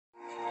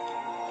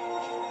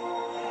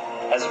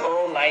As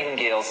Earl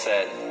Nightingale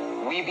said,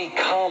 we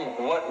become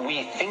what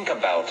we think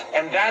about.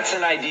 And that's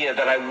an idea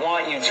that I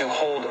want you to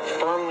hold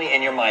firmly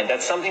in your mind.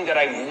 That's something that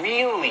I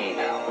really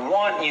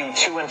want you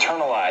to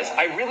internalize.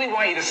 I really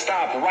want you to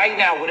stop right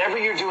now. Whatever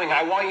you're doing,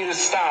 I want you to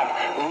stop.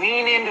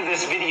 Lean into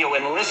this video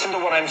and listen to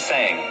what I'm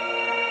saying.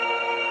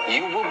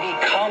 You will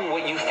become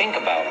what you think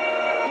about.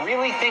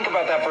 Really think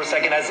about that for a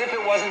second, as if it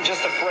wasn't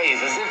just a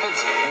phrase, as if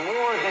it's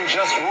more than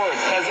just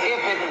words, as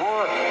if it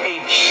were a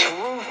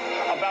truth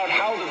about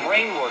how the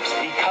brain works,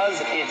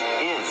 because it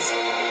is.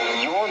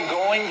 You're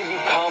going to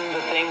become the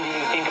thing that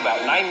you think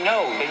about. And I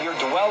know that you're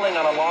dwelling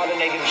on a lot of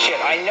negative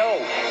shit. I know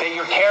that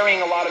you're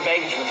carrying a lot of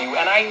baggage with you.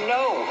 And I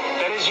know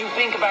that as you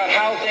think about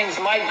how things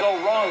might go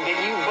wrong, that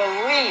you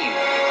believe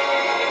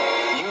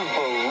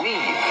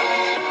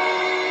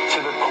to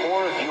the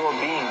core of your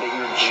being that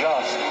you're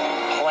just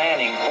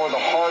planning for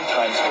the hard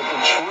times. But the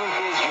truth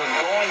is, you're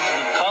going to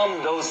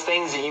become those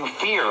things that you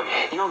fear.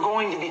 You're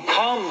going to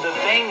become the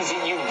things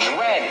that you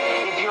dread.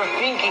 If you're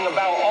thinking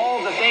about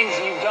all the things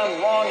that you've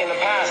done wrong in the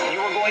past, you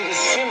are going to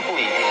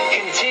simply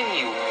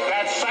continue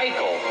that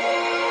cycle.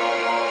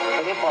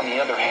 But if, on the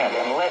other hand,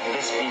 and let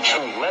this be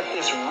true, let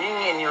this ring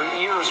in your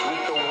ears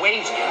with the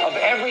weight of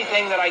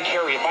everything that I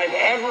carry, if I've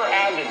ever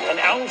added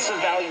an ounce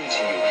of value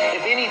to you,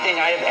 if anything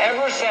I have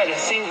ever said has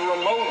seemed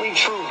remotely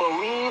true,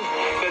 believe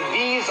that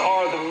these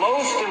are the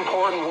most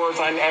important words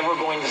I'm ever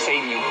going to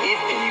say to you. If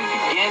you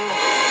begin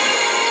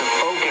to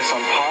focus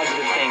on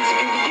positive things,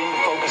 if you begin to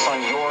focus on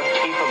your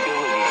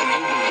capabilities, if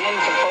you begin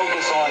to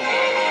focus on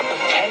the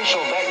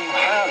potential that you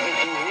have, if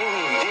you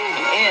really dig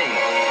in,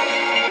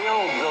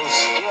 build those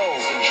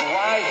skills and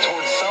drive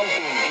towards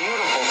something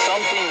beautiful,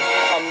 something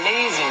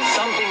amazing,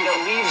 something that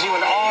leaves you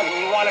in awe that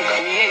you want to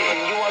create, and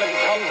you want to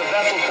become the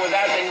vessel for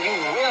that, then you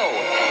will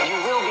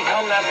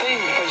become that thing,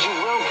 because you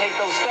will take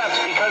those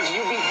steps, because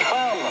you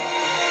become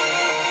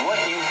what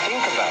you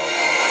think about.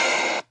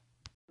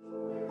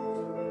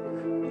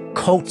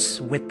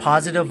 Quotes with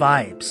positive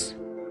vibes.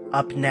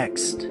 Up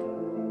next.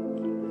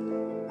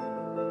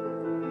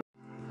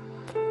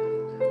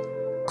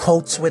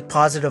 Quotes with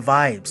positive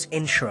vibes.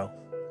 Intro.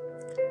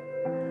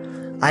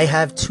 I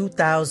have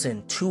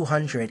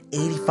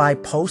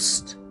 2,285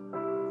 posts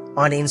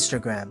on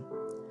Instagram.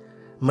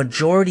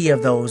 Majority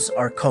of those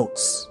are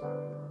quotes.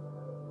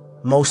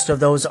 Most of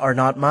those are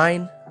not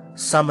mine.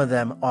 Some of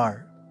them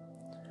are.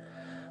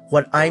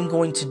 What I'm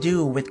going to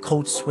do with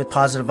Quotes with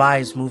Positive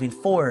Vibes moving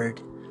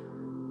forward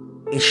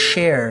is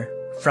share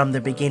from the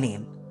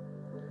beginning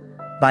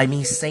by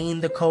me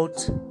saying the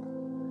quote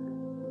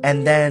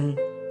and then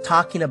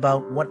talking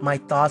about what my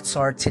thoughts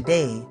are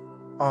today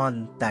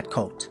on that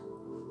quote.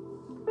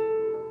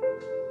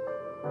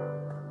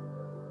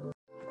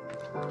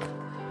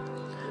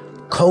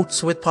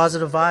 Quotes with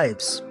Positive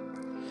Vibes.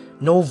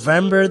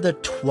 November the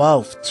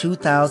 12th,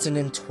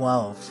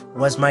 2012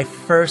 was my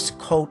first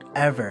quote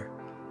ever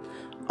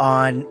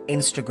on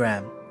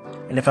Instagram.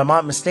 And if I'm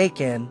not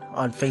mistaken,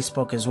 on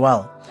Facebook as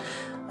well.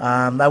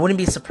 I wouldn't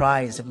be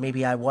surprised if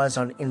maybe I was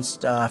on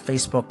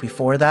Facebook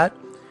before that.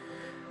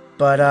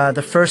 But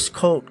the first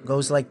quote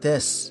goes like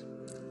this.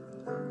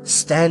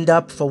 Stand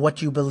up for what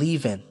you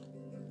believe in,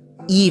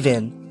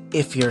 even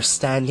if you're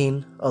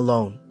standing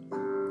alone.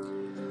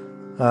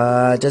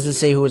 It doesn't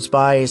say who it's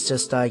by. It's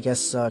just, I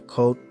guess, a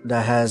quote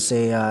that has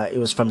it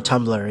was from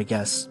Tumblr, I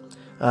guess.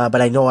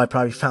 But I know I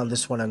probably found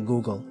this one on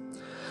Google.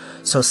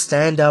 So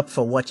stand up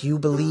for what you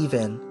believe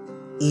in,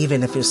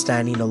 even if you're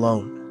standing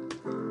alone.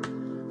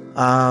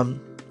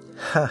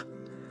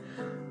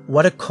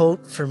 What a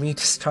quote for me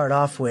to start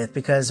off with,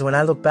 because when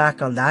I look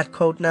back on that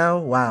quote now,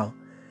 wow.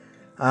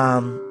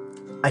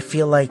 I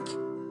feel like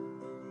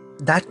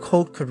that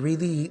quote could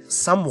really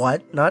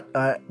somewhat, not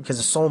because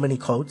there's so many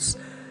quotes,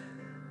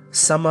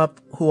 sum up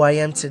who I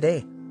am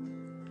today.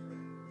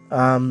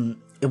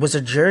 It was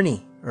a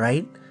journey,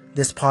 right?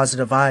 This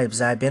positive vibes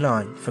that I've been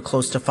on for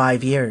close to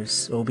 5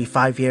 years. It will be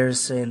 5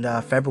 years in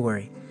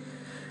February.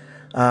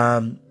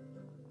 And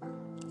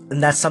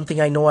that's something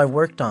I know I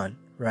worked on,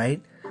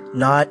 right?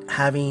 Not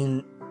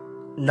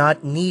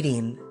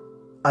needing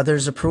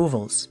others'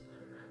 approvals.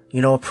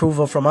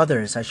 Approval from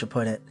others, I should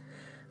put it.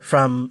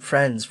 From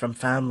friends, from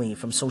family,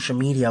 from social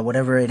media,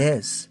 whatever it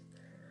is.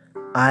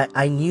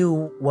 I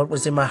knew what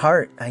was in my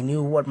heart. I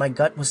knew what my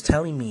gut was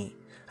telling me.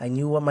 I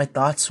knew what my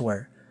thoughts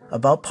were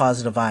about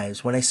positive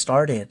vibes when I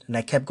started, and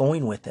I kept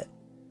going with it.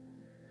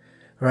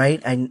 Right?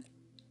 And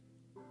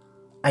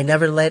I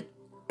never let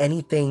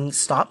anything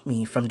stop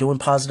me from doing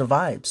positive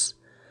vibes.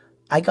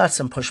 I got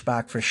some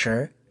pushback for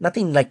sure.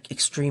 Nothing like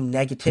extreme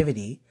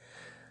negativity,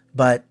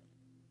 but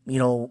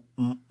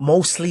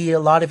mostly a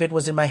lot of it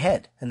was in my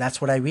head, and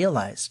that's what I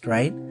realized,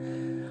 right?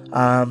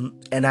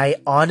 And I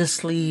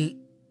honestly,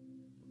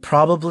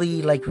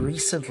 probably like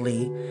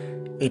recently,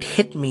 it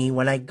hit me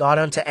when I got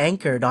onto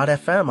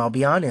Anchor.fm, I'll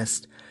be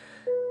honest,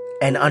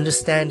 and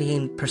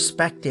understanding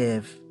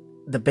perspective,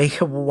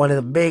 one of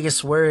the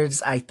biggest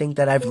words I think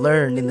that I've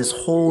learned in this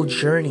whole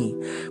journey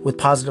with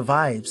positive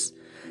vibes,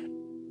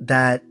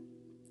 that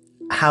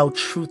how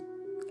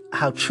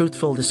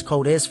truthful this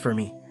quote is for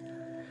me.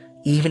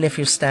 Even if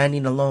you're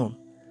standing alone,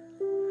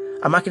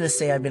 I'm not going to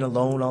say I've been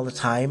alone all the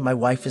time. My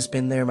wife has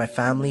been there, my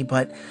family,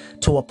 but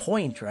to a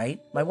point, right?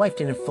 My wife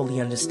didn't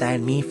fully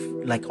understand me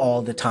like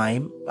all the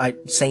time.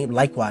 Same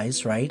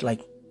likewise, right?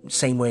 Like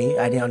same way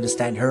I didn't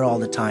understand her all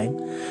the time.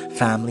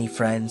 Family,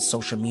 friends,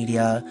 social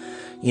media,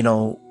 you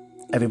know,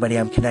 everybody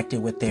I'm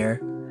connected with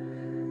there.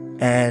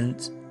 And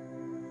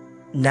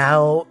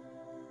now,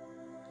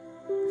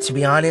 to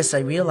be honest, I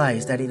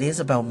realize that it is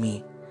about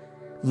me.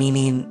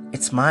 Meaning,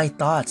 it's my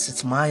thoughts,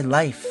 it's my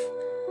life.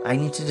 I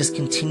need to just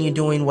continue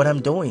doing what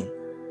I'm doing.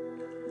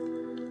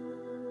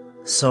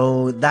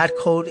 So that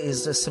quote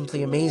is just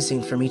simply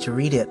amazing for me to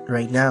read it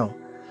right now.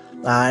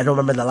 I don't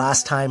remember the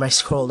last time I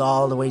scrolled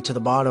all the way to the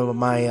bottom of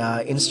my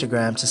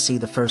Instagram to see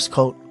the first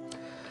quote.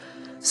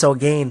 So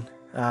again,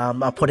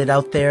 I'll put it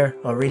out there.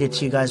 I'll read it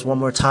to you guys one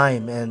more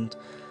time. And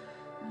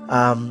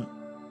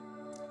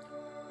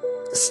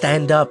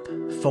stand up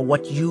for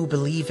what you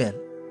believe in,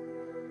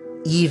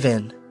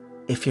 even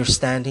if you're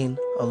standing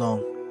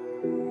alone.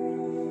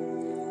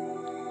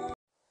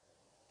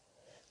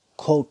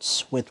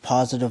 Quotes with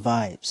positive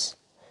vibes.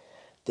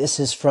 This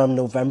is from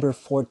November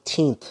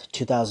 14th,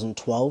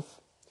 2012.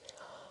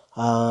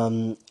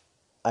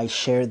 I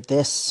shared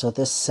this. So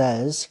this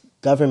says,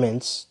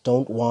 governments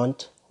don't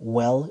want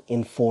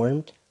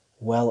well-informed,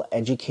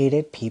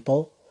 well-educated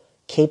people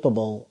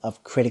capable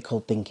of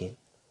critical thinking.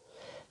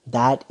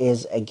 That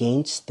is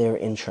against their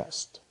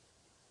interest.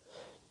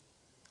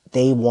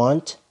 They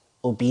want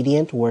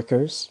obedient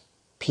workers,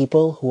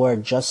 people who are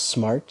just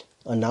smart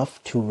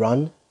enough to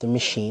run the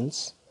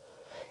machines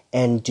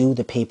and do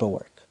the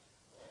paperwork,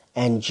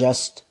 and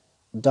just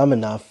dumb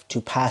enough to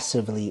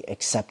passively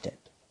accept it.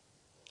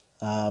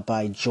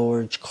 By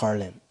George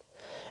Carlin.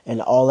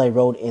 And all I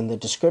wrote in the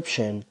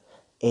description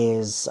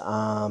is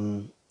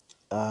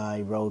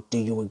I wrote, do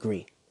you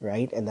agree?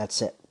 Right? And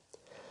that's it.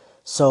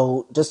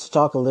 So just to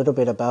talk a little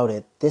bit about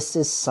it, this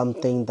is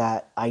something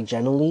that I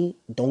generally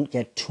don't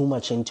get too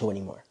much into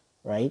anymore,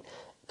 right?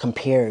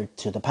 Compared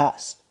to the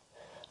past.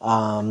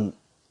 You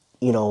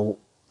know,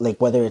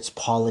 like whether it's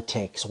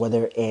politics,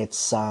 whether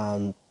it's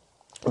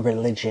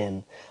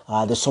religion,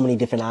 there's so many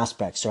different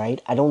aspects,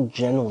 right? I don't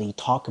generally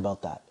talk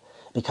about that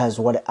because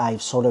what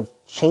I've sort of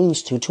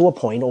changed to a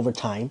point over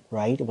time,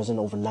 right? It wasn't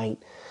overnight.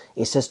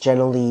 It's just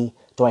generally,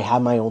 do I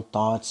have my own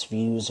thoughts,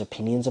 views,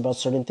 opinions about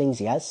certain things?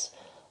 Yes.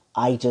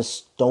 I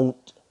just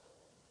don't,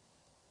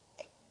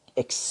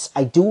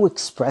 I do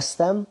express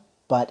them,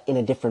 but in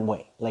a different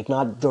way. Like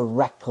not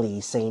directly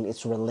saying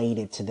it's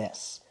related to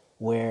this,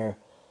 where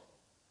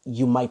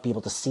you might be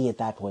able to see it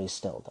that way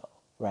still though,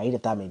 right?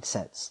 If that makes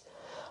sense.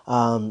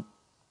 So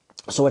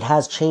it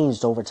has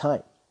changed over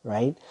time,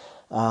 right?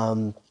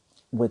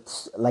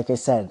 With, like I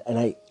said,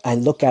 and I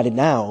look at it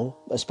now,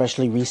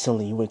 especially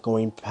recently with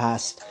going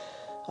past,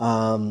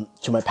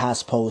 to my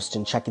past posts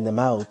and checking them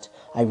out,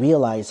 I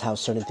realize how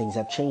certain things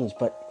have changed,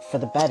 but for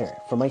the better,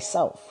 for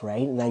myself,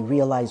 right? And I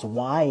realize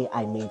why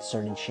I made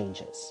certain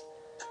changes.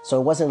 So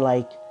it wasn't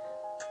like,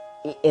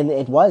 and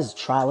it was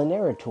trial and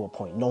error to a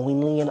point,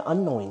 knowingly and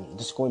unknowingly,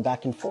 just going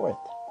back and forth,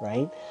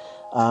 right?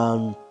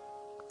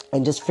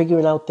 And just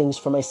figuring out things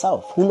for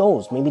myself. Who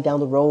knows? Maybe down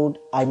the road,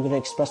 I'm going to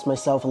express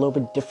myself a little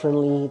bit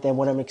differently than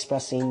what I'm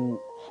expressing,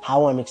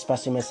 how I'm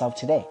expressing myself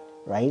today,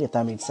 right? If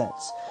that makes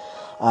sense.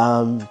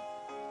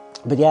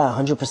 But yeah,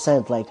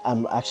 100%, like,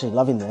 I'm actually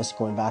loving this,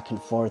 going back and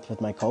forth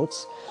with my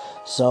quotes.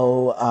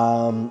 So,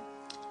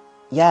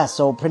 yeah,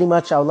 so pretty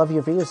much I'll love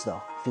your views,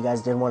 though. If you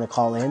guys didn't want to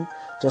call in,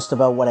 just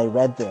about what I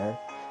read there.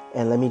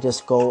 And let me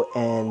just go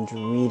and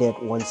read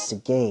it once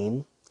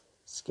again.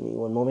 Just give me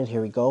one moment.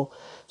 Here we go.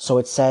 So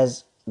it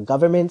says,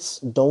 governments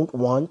don't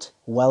want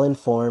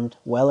well-informed,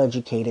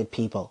 well-educated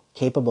people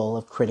capable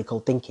of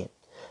critical thinking.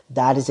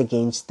 That is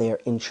against their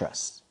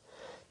interests.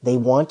 They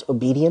want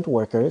obedient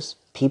workers,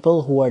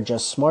 people who are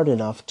just smart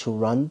enough to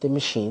run the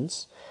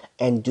machines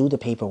and do the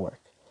paperwork,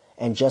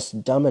 and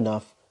just dumb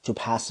enough to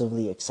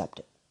passively accept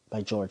it.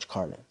 By George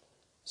Carlin.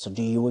 So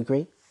do you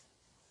agree?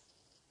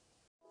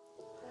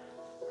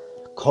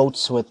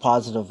 Quotes with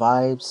positive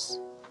vibes.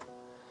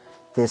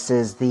 This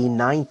is the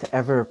 9th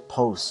ever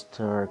post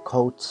or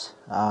quote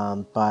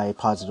by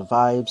Positive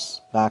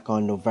Vibes back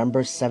on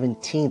November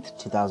 17th,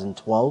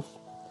 2012.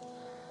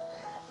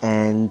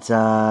 And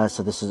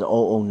so this is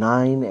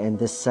 009, and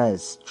this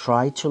says,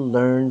 try to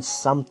learn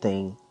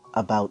something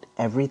about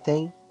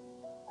everything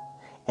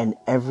and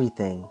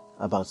everything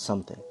about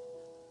something.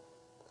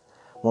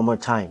 One more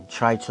time,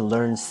 try to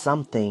learn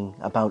something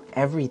about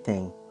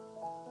everything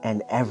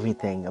and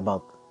everything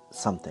about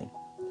something.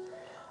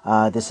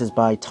 This is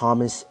by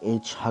Thomas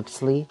H.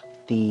 Huxley.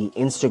 The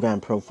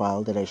Instagram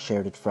profile that I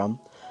shared it from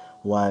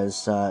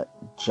was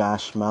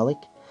Jash Malik,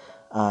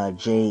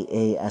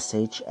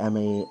 Jashmalik.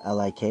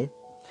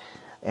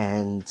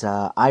 And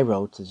I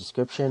wrote the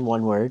description,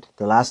 one word.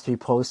 The last 3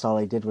 posts, all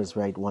I did was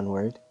write one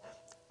word.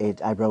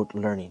 I wrote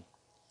learning.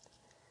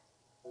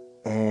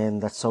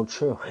 And that's so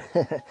true.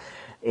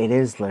 It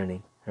is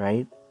learning,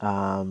 right?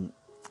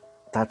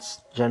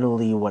 That's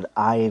generally what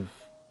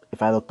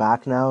if I look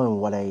back now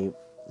and what I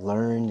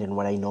learned and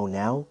what I know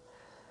now,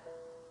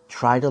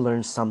 try to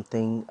learn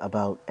something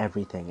about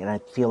everything. And I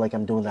feel like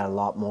I'm doing that a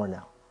lot more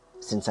now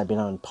since I've been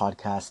on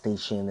podcast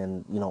station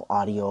and,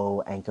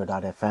 audio,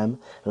 anchor.fm,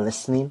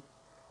 listen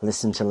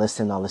to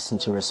listen, I'll listen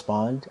to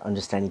respond,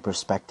 understanding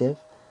perspective.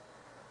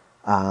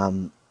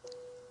 I'm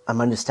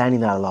understanding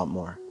that a lot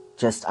more.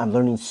 Just, I'm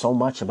learning so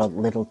much about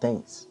little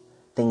things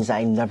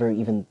I never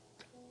even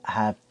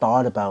have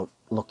thought about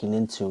looking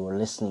into or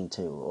listening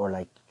to or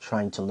like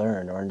trying to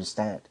learn or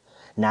understand.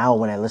 Now,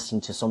 when I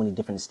listen to so many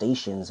different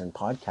stations and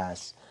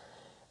podcasts,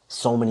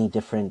 so many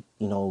different,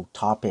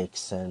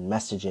 topics and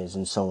messages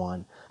and so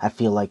on, I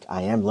feel like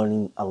I am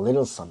learning a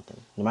little something,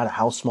 no matter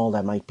how small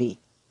that might be.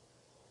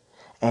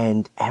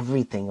 And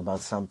everything about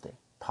something,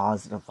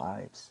 positive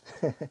vibes.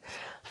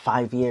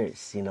 5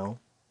 years,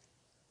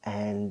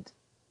 and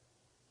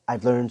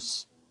I've learned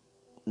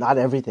not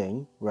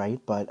everything, right?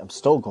 But I'm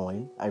still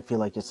going. I feel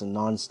like it's a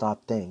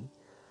non-stop thing.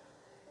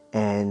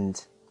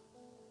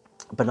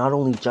 But not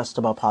only just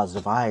about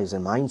positive vibes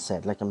and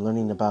mindset, like I'm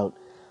learning about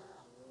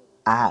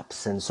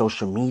apps and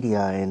social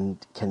media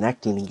and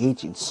connecting,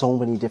 engaging, so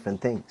many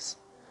different things.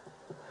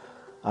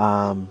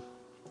 I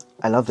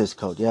love this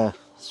code. Yeah,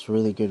 it's a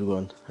really good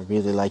one. I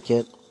really like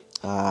it.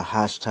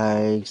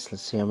 Hashtags,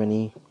 let's see how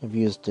many. I've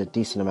used a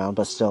decent amount,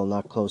 but still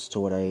not close to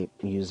what I'm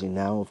using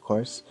now, of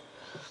course.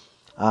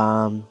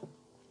 But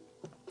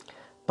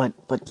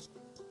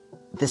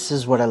this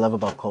is what I love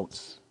about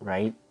quotes,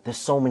 right? There's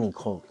so many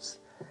quotes.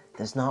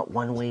 There's not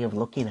one way of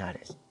looking at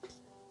it.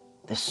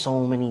 There's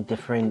so many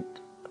different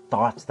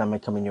thoughts that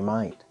might come in your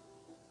mind,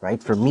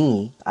 right? For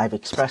me, I've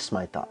expressed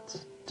my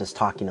thoughts just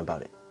talking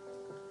about it,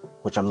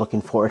 which I'm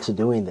looking forward to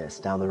doing this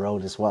down the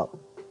road as well.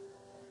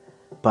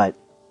 But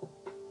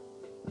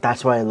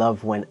that's why I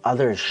love when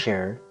others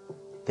share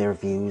their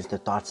views, their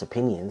thoughts,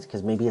 opinions,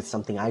 because maybe it's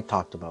something I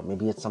talked about,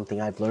 maybe it's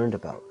something I've learned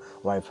about,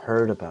 or I've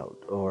heard about,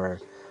 or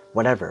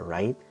whatever,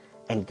 right?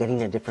 And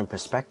getting a different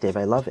perspective,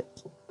 I love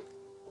it.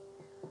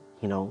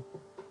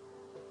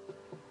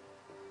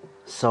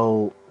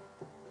 So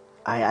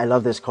I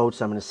love this quote,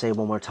 so I'm going to say it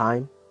one more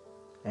time,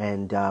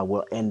 and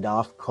we'll end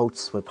off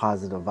quotes with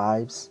positive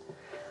vibes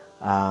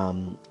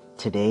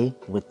today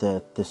with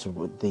this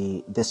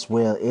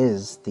will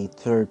is the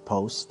third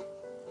post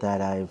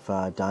that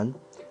I've done.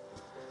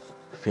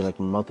 I feel like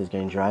my mouth is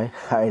getting dry.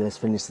 All right, let's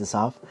finish this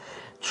off.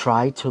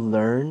 Try to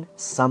learn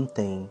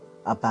something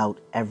about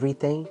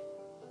everything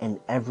and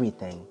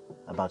everything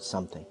about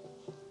something.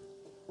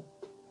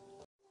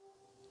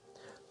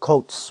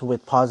 Quotes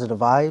with positive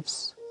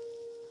vibes.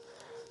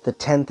 The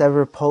 10th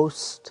ever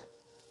post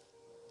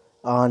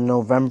on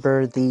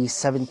November the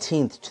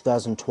 17th,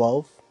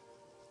 2012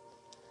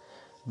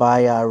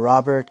 by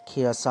Robert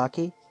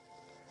Kiyosaki.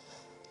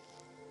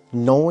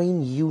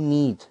 Knowing you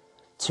need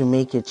to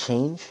make a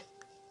change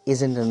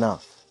isn't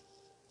enough.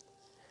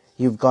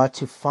 You've got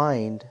to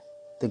find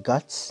the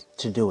guts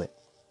to do it.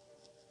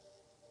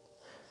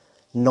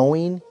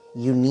 Knowing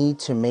you need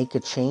to make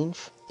a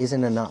change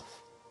isn't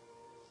enough.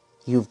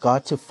 You've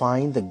got to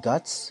find the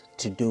guts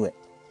to do it.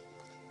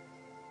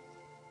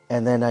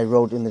 And then I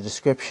wrote in the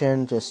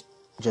description, just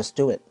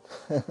do it.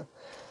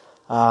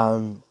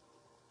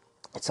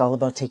 It's all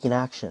about taking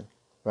action,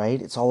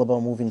 right? It's all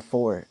about moving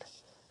forward.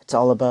 It's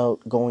all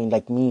about going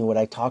like me, what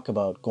I talk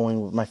about, going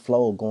with my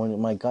flow, going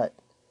with my gut,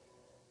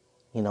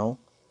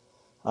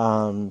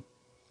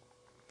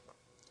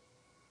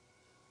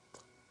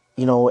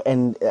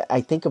 and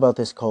I think about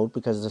this quote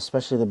because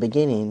especially the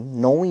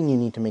beginning, knowing you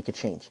need to make a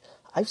change.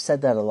 I've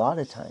said that a lot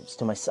of times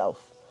to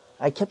myself.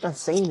 I kept on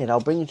saying it. I'll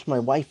bring it to my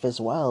wife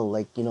as well.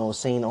 Like,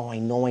 saying, oh, I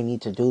know I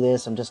need to do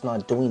this. I'm just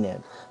not doing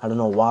it. I don't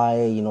know why,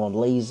 I'm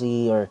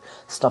lazy or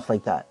stuff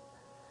like that.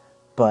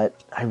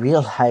 But I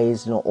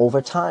realized,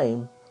 over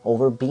time,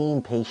 over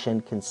being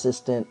patient,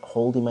 consistent,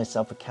 holding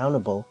myself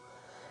accountable,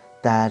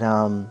 that,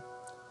 I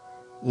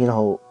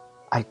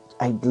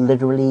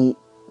literally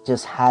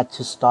just had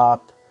to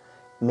stop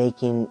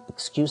making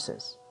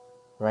excuses,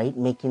 right?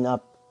 Making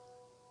up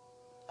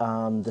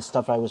the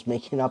stuff I was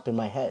making up in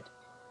my head.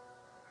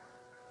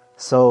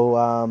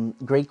 So,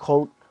 great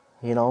quote,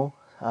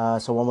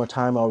 so one more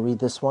time, I'll read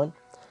this one.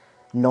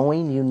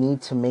 Knowing you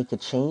need to make a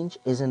change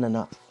isn't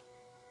enough.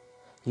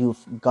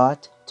 You've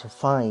got to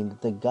find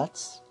the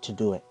guts to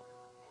do it.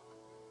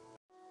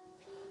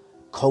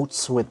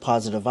 Quotes with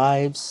positive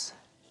vibes.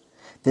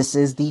 This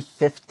is the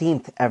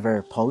 15th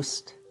ever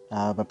post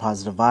by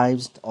Positive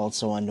Vibes,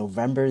 also on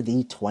November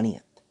the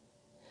 20th.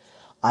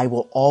 I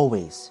will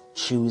always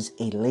choose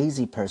a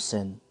lazy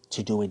person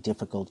to do a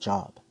difficult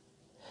job,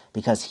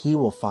 because he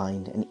will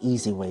find an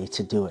easy way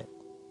to do it.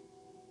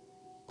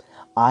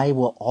 I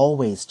will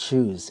always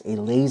choose a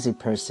lazy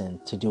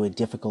person to do a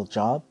difficult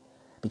job,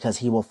 because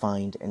he will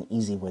find an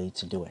easy way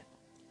to do it.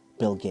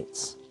 Bill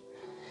Gates.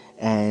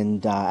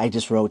 And I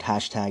just wrote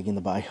hashtag in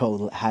the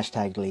bio,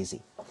 hashtag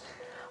lazy.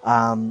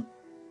 How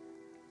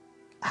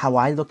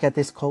I look at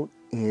this quote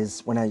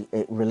is when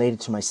it related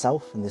to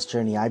myself and this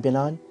journey I've been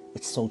on,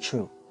 it's so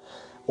true.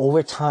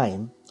 Over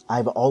time,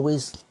 I've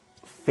always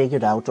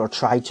figured out or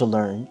tried to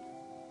learn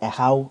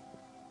how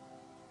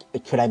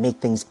could I make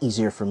things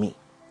easier for me,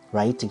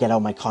 right? To get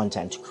out my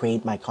content, to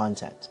create my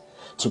content,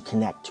 to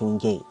connect, to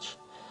engage.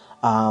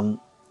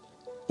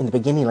 In the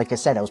beginning, like I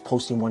said, I was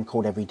posting one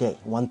quote every day.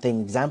 One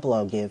example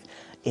I'll give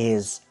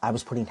is I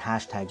was putting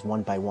hashtags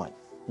one by one.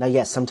 Now,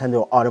 yes, sometimes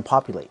they'll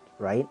auto-populate,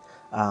 right?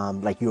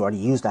 Like you already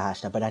used the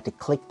hashtag, but I had to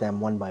click them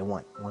one by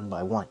one, one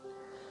by one.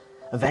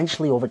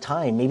 Eventually, over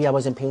time, maybe I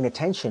wasn't paying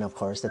attention, of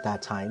course, at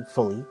that time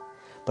fully,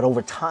 but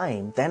over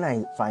time, then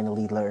I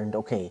finally learned,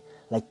 okay,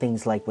 like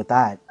things like with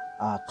that,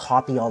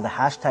 copy all the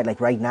hashtags,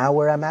 like right now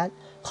where I'm at,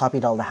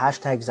 copied all the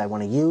hashtags I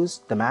want to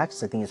use, the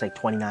max, I think it's like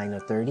 29 or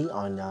 30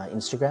 on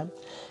Instagram,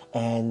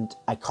 and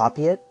I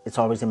copy it, it's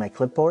always in my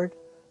clipboard,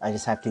 I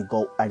just have to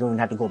go, I don't even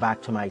have to go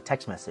back to my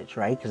text message,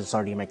 right, because it's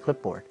already in my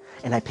clipboard,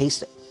 and I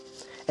paste it,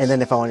 and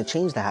then if I want to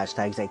change the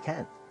hashtags, I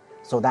can.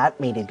 So that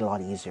made it a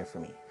lot easier for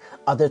me.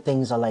 Other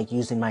things are like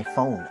using my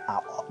phone.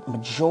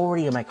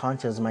 Majority of my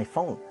content is my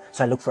phone.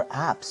 So I look for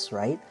apps,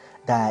 right?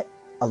 That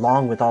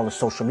along with all the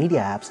social media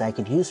apps that I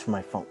could use for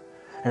my phone.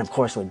 And of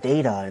course with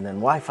data and then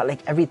Wi-Fi,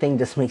 like everything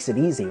just makes it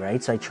easy,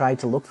 right? So I tried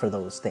to look for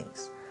those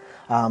things.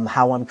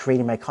 How I'm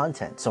creating my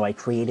content. So I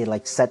created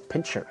like set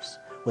pictures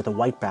with a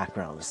white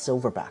background, a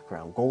silver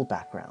background, gold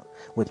background,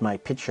 with my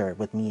picture,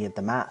 with me at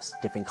the mask,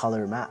 different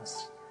color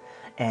masks.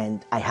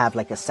 And I have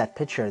like a set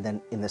picture,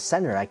 then in the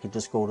center I could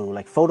just go to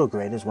like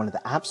PhotoGrid is one of the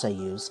apps I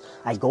use.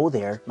 I go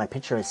there, my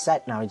picture is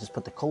set, now I just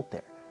put the quote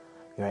there,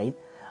 right?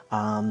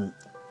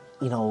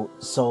 You know,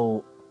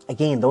 so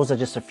again, those are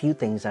just a few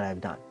things that I've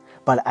done.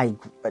 But I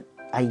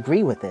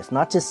agree with this,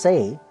 not to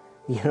say,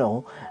 you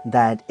know,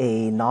 that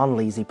a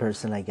non-lazy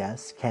person, I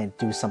guess, can't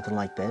do something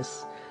like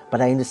this, but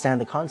I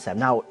understand the concept.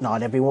 Now,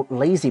 not every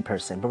lazy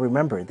person, but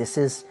remember, this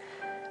is,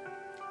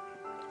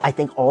 I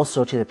think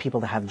also to the people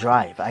that have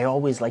drive. I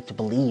always like to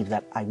believe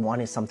that I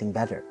wanted something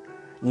better.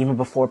 Even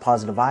before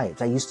Positive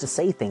Vibes, I used to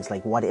say things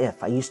like, what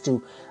if? I used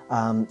to,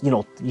 you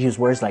know, use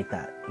words like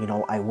that. You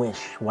know, I wish,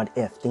 what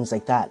if, things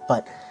like that.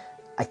 But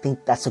I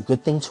think that's a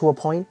good thing to a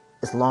point,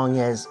 as long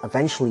as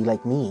eventually,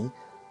 like me,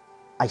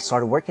 I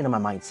started working on my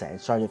mindset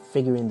and started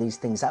figuring these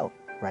things out,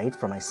 right,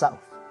 for myself.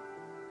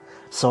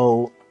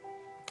 So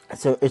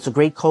it's a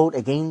great quote.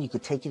 Again, you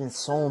could take it in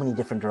so many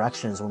different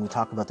directions when we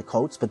talk about the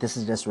quotes, but this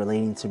is just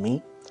relating to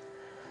me.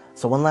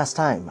 So one last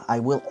time, I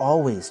will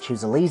always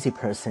choose a lazy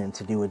person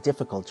to do a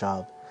difficult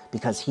job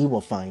because he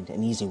will find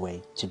an easy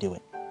way to do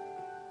it.